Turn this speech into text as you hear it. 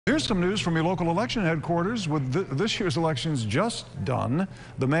Here's some news from your local election headquarters. With this year's elections just done,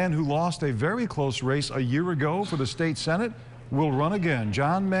 the man who lost a very close race a year ago for the state Senate will run again.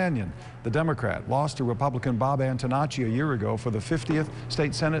 John Mannion, the Democrat, lost to Republican Bob Antonacci a year ago for the 50th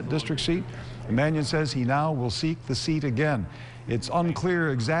state Senate district seat. And Mannion says he now will seek the seat again. It's unclear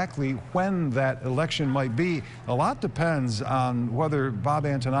exactly when that election might be. A lot depends on whether Bob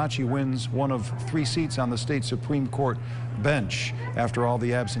Antonacci wins one of 3 seats on the state Supreme Court bench after all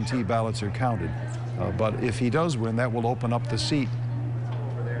the absentee ballots are counted. But if he does win, that will open up the seat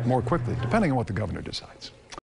more quickly, depending on what the governor decides.